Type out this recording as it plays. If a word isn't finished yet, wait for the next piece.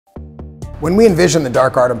When we envisioned the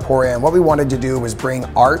Dark Art Emporium, what we wanted to do was bring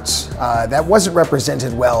art that wasn't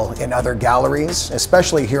represented well in other galleries,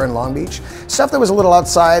 especially here in Long Beach. Stuff that was a little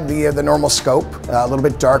outside the normal scope, a little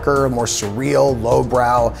bit darker, more surreal,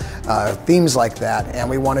 lowbrow, themes like that. And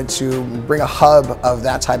we wanted to bring a hub of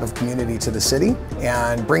that type of community to the city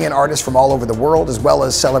and bring in artists from all over the world, as well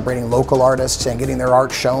as celebrating local artists and getting their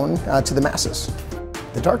art shown to the masses.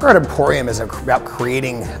 The Dark Art Emporium is about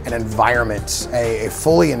creating an environment, a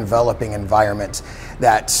fully enveloping environment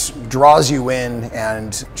that draws you in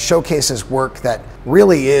and showcases work that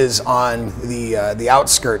really is on the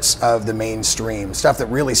outskirts of the mainstream, stuff that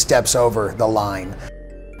really steps over the line.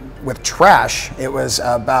 With Trash, it was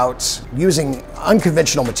about using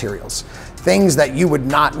unconventional materials, things that you would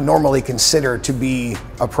not normally consider to be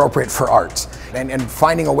appropriate for art, and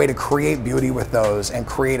finding a way to create beauty with those and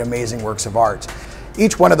create amazing works of art.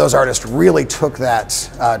 Each one of those artists really took that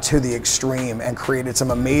to the extreme and created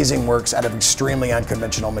some amazing works out of extremely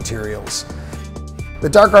unconventional materials. The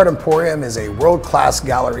Dark Art Emporium is a world-class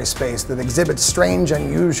gallery space that exhibits strange,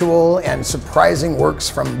 unusual, and surprising works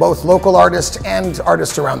from both local artists and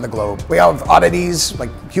artists around the globe. We have oddities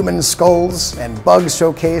like human skulls and bugs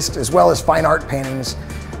showcased, as well as fine art paintings,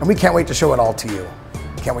 and we can't wait to show it all to you.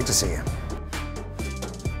 Can't wait to see you.